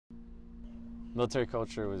Military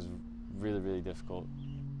culture was really, really difficult.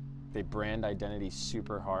 They brand identity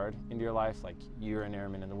super hard into your life, like you're an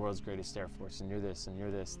airman in the world's greatest Air Force, and you're this,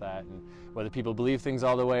 that, and whether people believe things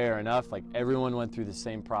all the way or enough, like everyone went through the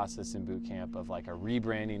same process in boot camp of like a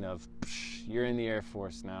rebranding of, you're in the Air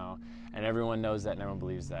Force now, and everyone knows that and everyone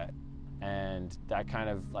believes that. And that kind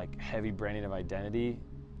of like heavy branding of identity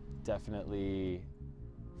definitely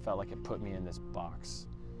felt like it put me in this box.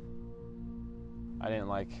 I didn't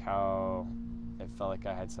like how it felt like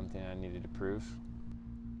I had something I needed to prove.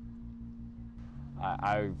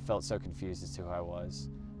 I felt so confused as to who I was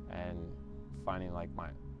and finding like my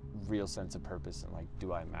real sense of purpose and like,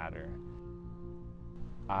 do I matter?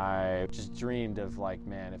 I just dreamed of like,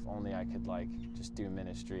 man, if only I could like just do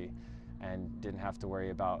ministry and didn't have to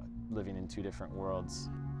worry about living in two different worlds.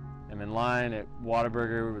 I'm in line at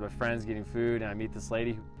Whataburger with my friends getting food, and I meet this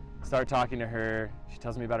lady. Start talking to her. She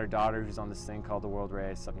tells me about her daughter who's on this thing called the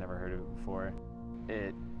WorldRace. I've never heard of it before.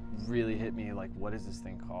 It really hit me like, what is this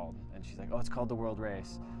thing called? And she's like, oh, it's called the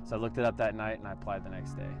WorldRace. So I looked it up that night and I applied the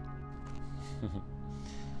next day.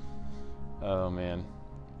 Oh man.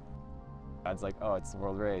 God's like, oh, it's the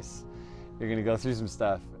WorldRace. You're gonna go through some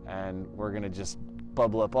stuff and we're gonna just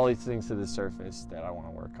bubble up all these things to the surface that I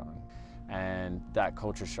wanna work on. And that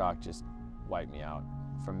culture shock just wiped me out.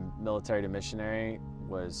 From military to missionary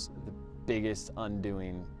was the biggest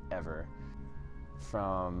undoing ever.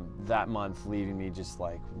 From that month leaving me just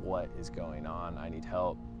like, what is going on? I need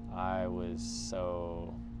help. I was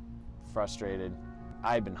so frustrated.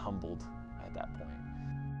 I had been humbled at that point.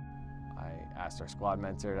 I asked our squad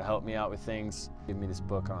mentor to help me out with things, give me this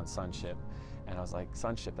book on sonship. And I was like,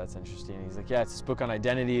 sonship, that's interesting. And he's like, yeah, it's this book on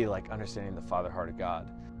identity, like understanding the father heart of God.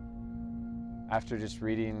 After just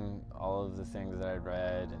reading all of the things that I'd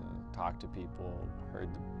read and talked to people,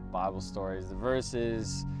 heard the Bible stories, the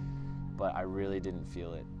verses, but I really didn't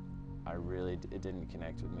feel it. It didn't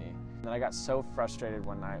connect with me. And then I got so frustrated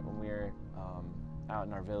one night when we were out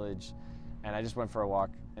in our village, and I just went for a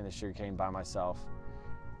walk in the sugarcane by myself.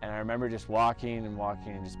 And I remember just walking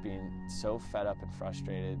and just being so fed up and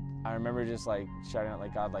frustrated. I remember just like shouting out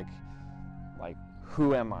like, God, like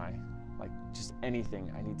who am I? Like just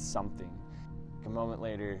anything, I need something. A moment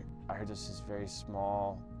later, I heard just this very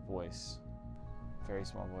small voice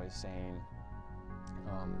saying,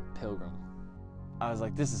 pilgrim. I was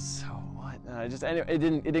like, this is so what? And anyway, it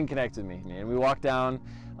didn't connect with me. And we walked down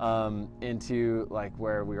into like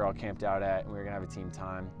where we were all camped out at, and we were gonna have a team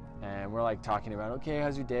time. And we're like talking about, okay,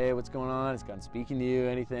 how's your day? What's going on? Is God speaking to you?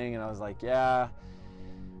 Anything? And I was like, yeah.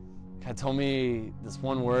 God told me this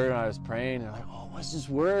one word, and I was praying, and they're like, oh, what's this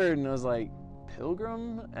word? And I was like,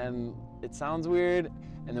 pilgrim? And it sounds weird.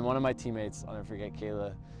 And then one of my teammates, I'll never forget,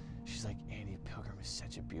 Kayla, she's like, Andy, pilgrim is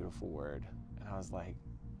such a beautiful word. And I was like,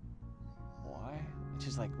 why? And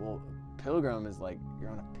she's like, well, pilgrim is like,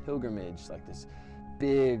 you're on a pilgrimage, like this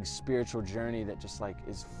big spiritual journey that just like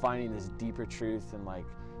is finding this deeper truth and like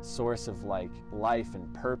source of like life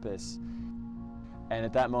and purpose. And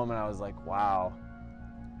at that moment I was like, wow,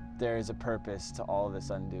 there is a purpose to all of this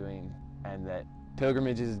undoing, and that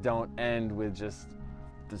pilgrimages don't end with just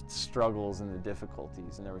the struggles and the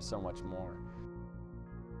difficulties, and there was so much more.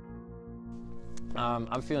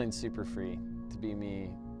 I'm feeling super free to be me,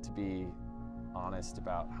 to be honest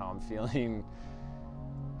about how I'm feeling,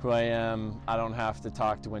 who I am. I don't have to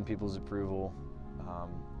talk to win people's approval.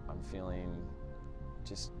 I'm feeling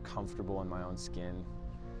just comfortable in my own skin.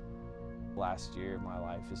 Last year, my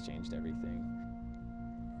life has changed everything.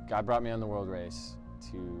 God brought me on the WorldRace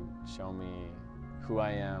to show me who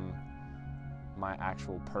I am, my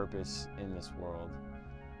actual purpose in this world,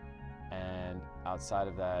 and outside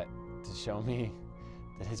of that, to show me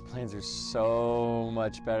that His plans are so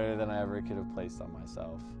much better than I ever could have placed on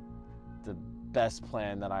myself. The best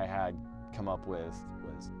plan that I had come up with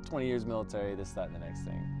was 20 years military, this, that, and the next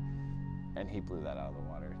thing. And He blew that out of the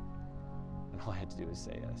water. And all I had to do was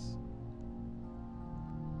say yes.